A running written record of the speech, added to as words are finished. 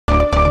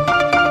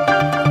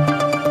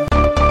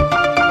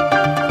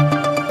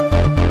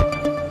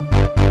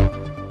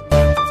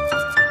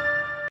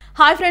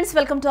Hi friends,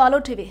 welcome to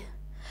ALOTV.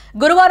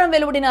 గురువారం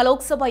వెలువడిన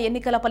లోక్సభ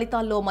ఎన్నికల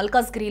ఫలితాల్లో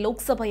మల్కాజ్గిరి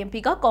లోక్సభ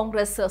ఎంపీగా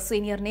కాంగ్రెస్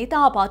సీనియర్ నేత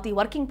ఆ party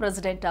working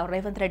president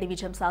Revanth Reddy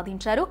విజయం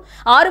సాధించారు.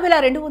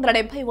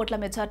 6270 ఓట్ల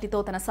మెజార్టీతో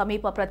తన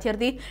సమీప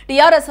ప్రత్యర్థి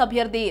TRS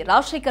అభ్యర్థి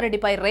రాజశేఖర్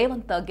రెడ్డిపై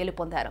రేవంత్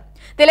గెలుపొందారు.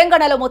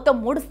 తెలంగాణలో మొత్తం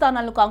 3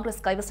 స్థానాలను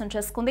కాంగ్రెస్ కైవసం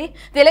చేసుకుంది.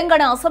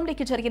 తెలంగాణ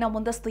అసెంబ్లీకి జరిగిన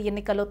ముందస్తు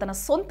ఎన్నికల్లో తన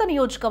సొంత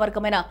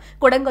నియోజకవర్గమైన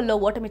కొడంగల్లో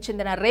ఓటమి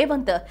చెందిన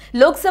రేవంత్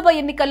లోక్సభ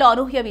ఎన్నికల్లో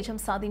అనూహ్య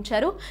విజయం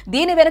సాధించారు.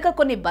 దీని వెనుక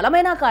కొన్ని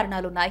బలమైన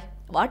కారణాలున్నాయి.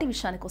 వాటి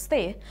విషయానికి వస్తే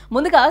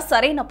ముందుగా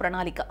సరైన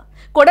ప్రణాళిక.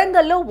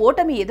 కొడంగల్లో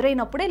ఓటమి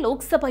ఎదురైనప్పుడే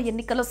లోక్సభ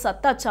ఎన్నికల్లో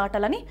సత్తా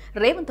చాటాలని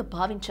రేవంత్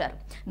భావించారు.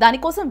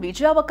 దానికోసం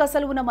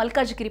విజయావకాశాలు ఉన్న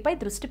మల్కాజ్గిరిపై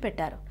దృష్టి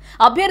పెట్టారు.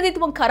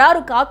 అభ్యర్థిత్వం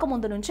ఖరారు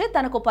కాకముందు నుంచే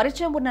తనకు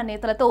పరిచయం ఉన్న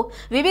నేతలతో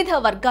వివిధ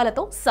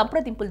వర్గాలతో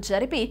సంప్రదింపులు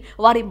జరిపి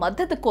వారి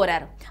మద్దతు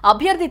కోరారు.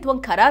 అభ్యర్థిత్వం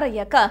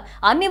ఖరారయ్యాక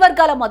అన్ని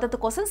వర్గాల మద్దతు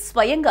కోసం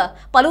స్వయంగా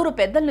పలువురు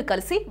పెద్దలను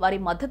కలిసి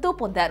వారి మద్దతు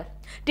పొందారు.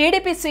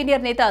 టీడీపీ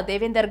సీనియర్ నేత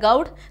దేవేందర్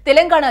గౌడ్,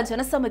 తెలంగాణ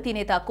జనసమితి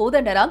నేత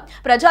కోదండరాం,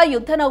 ప్రజా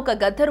యుద్ధ నౌక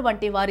గద్దర్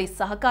వంటి వారి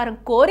సహకారం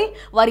కోరి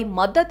వారి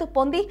మద్దతు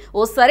పొంది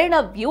ఓ సరైన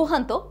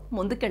వ్యూహంతో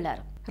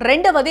ముందుకెళ్లారు.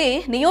 రెండవది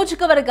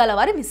నియోజకవర్గాల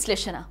వారి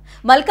విశ్లేషణ.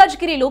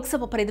 మల్కాజ్గిరి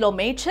లోక్సభ పరిధిలో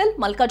Medchal,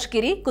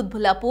 Malkajgiri,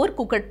 Quthbullapur,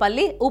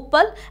 Kukatpally,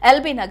 Uppal,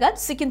 LB Nagar,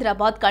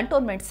 Secunderabad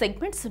cantonment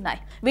segments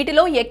ఉన్నాయి.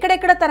 వీటిలో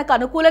ఎక్కడెక్కడ తనకు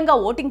అనుకూలంగా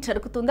ఓటింగ్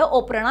జరుగుతుందో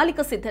ఓ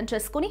ప్రణాళిక సిద్ధం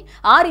చేసుకుని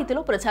ఆ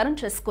రీతిలో ప్రచారం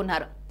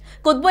చేసుకున్నారు.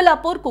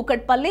 కుత్బుల్లాపూర్,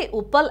 కుకట్పల్లి,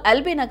 ఉప్పల్,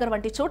 ఎల్బీ నగర్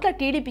వంటి చోట్ల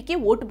టీడీపీకి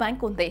ఓటు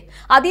బ్యాంక్ ఉంది.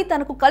 అది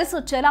తనకు కలిసి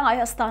వచ్చేలా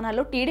ఆయా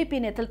స్థానాల్లో టీడీపీ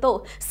నేతలతో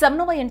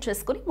సమన్వయం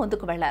చేసుకుని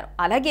ముందుకు వెళ్లారు.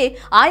 అలాగే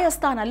ఆయా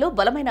స్థానాల్లో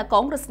బలమైన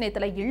కాంగ్రెస్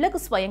నేతల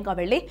ఇళ్లకు స్వయంగా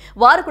వెళ్లి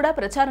వారు కూడా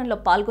ప్రచారంలో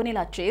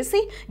పాల్గొనేలా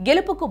చేసి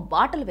గెలుపుకు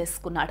బాటలు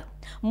వేసుకున్నాడు.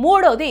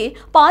 మూడోది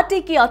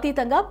పార్టీకి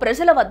అతీతంగా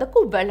ప్రజల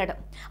వద్దకు వెళ్లడం.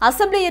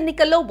 అసెంబ్లీ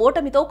ఎన్నికల్లో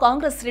ఓటమితో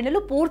కాంగ్రెస్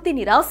శ్రేణులు పూర్తి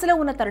నిరాశలో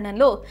ఉన్న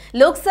తరుణంలో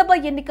లోక్సభ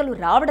ఎన్నికలు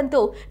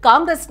రావడంతో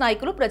కాంగ్రెస్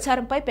నాయకులు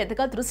ప్రచారంపై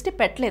పెద్దగా దృష్టి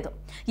పెట్టలేదు.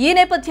 ఈ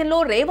నేపథ్యంలో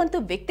రేవంత్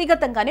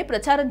వ్యక్తిగతంగానే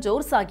ప్రచారం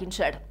జోరు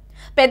సాగించాడు.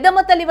 పెద్దమ్మ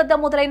తల్లి వద్ద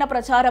మొదలైన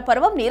ప్రచార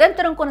పర్వం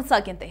నిరంతరం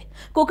కొనసాగింది.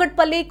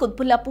 కుకట్పల్లి,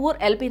 కుత్బుల్లాపూర్,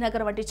 ఎల్బీ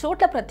నగర్ వంటి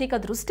చోట్ల ప్రత్యేక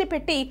దృష్టి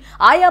పెట్టి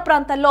ఆయా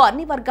ప్రాంతాల్లో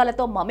అన్ని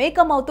వర్గాలతో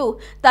మమేకమవుతూ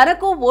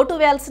తనకు ఓటు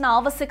వేయాల్సిన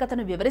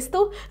ఆవశ్యకతను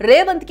వివరిస్తూ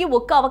రేవంత్ కి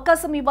ఒక్క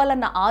అవకాశం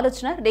ఇవ్వాలన్న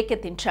ఆలోచన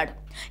రేకెత్తించాడు.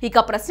 ఇక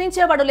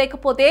ప్రశ్నించేవాడు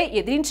లేకపోతే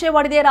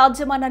ఎదిరించేవాడిదే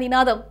రాజ్యమన్న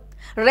నినాదం.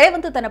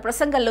 రేవంత్ తన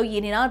ప్రసంగంలో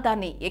ఈ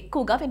నినాదాన్ని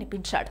ఎక్కువగా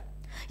వినిపించాడు.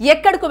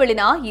 ఎక్కడకు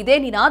వెళ్లినా ఇదే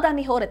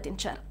నినాదాన్ని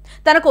హోరెత్తించారు.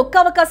 తనకు ఒక్క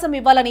అవకాశం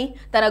ఇవ్వాలని,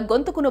 తన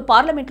గొంతుకును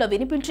పార్లమెంట్లో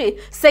వినిపించి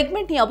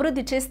సెగ్మెంట్ ని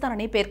అభివృద్ధి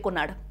చేస్తానని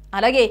పేర్కొన్నాడు.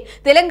 అలాగే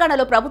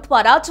తెలంగాణలో ప్రభుత్వ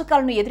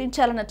అరాచకాలను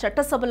ఎదిరించాలన్న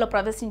చట్టసభల్లో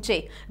ప్రవేశించే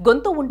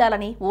గొంతు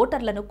ఉండాలని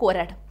ఓటర్లను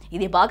కోరాడు.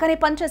 ఇది బాగానే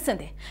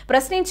పనిచేసింది.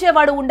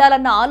 ప్రశ్నించేవాడు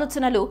ఉండాలన్న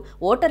ఆలోచనలు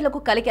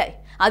ఓటర్లకు కలిగాయి.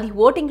 అది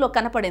ఓటింగ్లో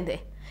కనపడింది.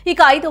 ఇక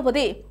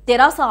ఐదవది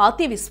తెరాస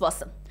అతి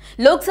విశ్వాసం.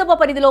 లోక్సభ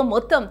పరిధిలో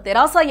మొత్తం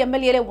తెరాస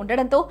ఎమ్మెల్యేలే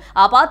ఉండడంతో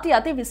ఆ పార్టీ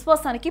అతి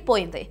విశ్వాసానికి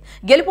పోయింది.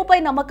 గెలుపుపై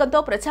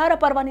నమ్మకంతో ప్రచార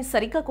పర్వాన్ని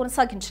సరిగ్గా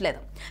కొనసాగించలేదు.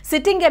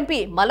 సిట్టింగ్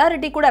ఎంపీ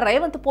మల్లారెడ్డి కూడా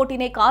రేవంత్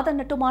పోటీనే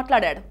కాదన్నట్టు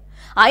మాట్లాడాడు.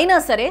 అయినా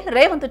సరే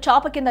రేవంత్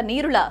చాప కింద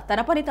నీరులా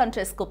తన పని తాను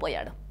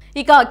చేసుకుపోయాడు.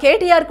 ఇక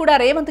కేటీఆర్ కూడా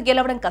రేవంత్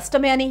గెలవడం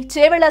కష్టమే అని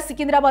చేవెళ్ల,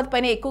 సికింద్రాబాద్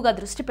పైన ఎక్కువగా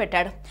దృష్టి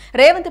పెట్టాడు.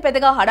 రేవంత్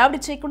పెద్దగా హడావిడి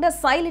చేయకుండా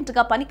సైలెంట్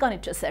గా పని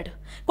కానిచ్చేశాడు.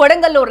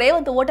 కొడంగల్లో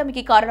రేవంత్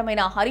ఓటమికి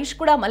కారణమైన హరీష్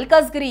కూడా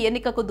మల్కాజ్గిరి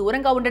ఎన్నికకు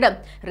దూరంగా ఉండడం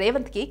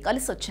రేవంత్ కి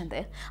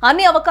కలిసొచ్చింది.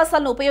 అన్ని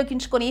అవకాశాలను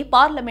ఉపయోగించుకుని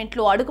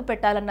పార్లమెంట్లో అడుగు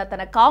పెట్టాలన్న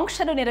తన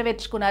కాంక్షను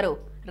నెరవేర్చుకున్నారు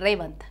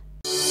రేవంత్.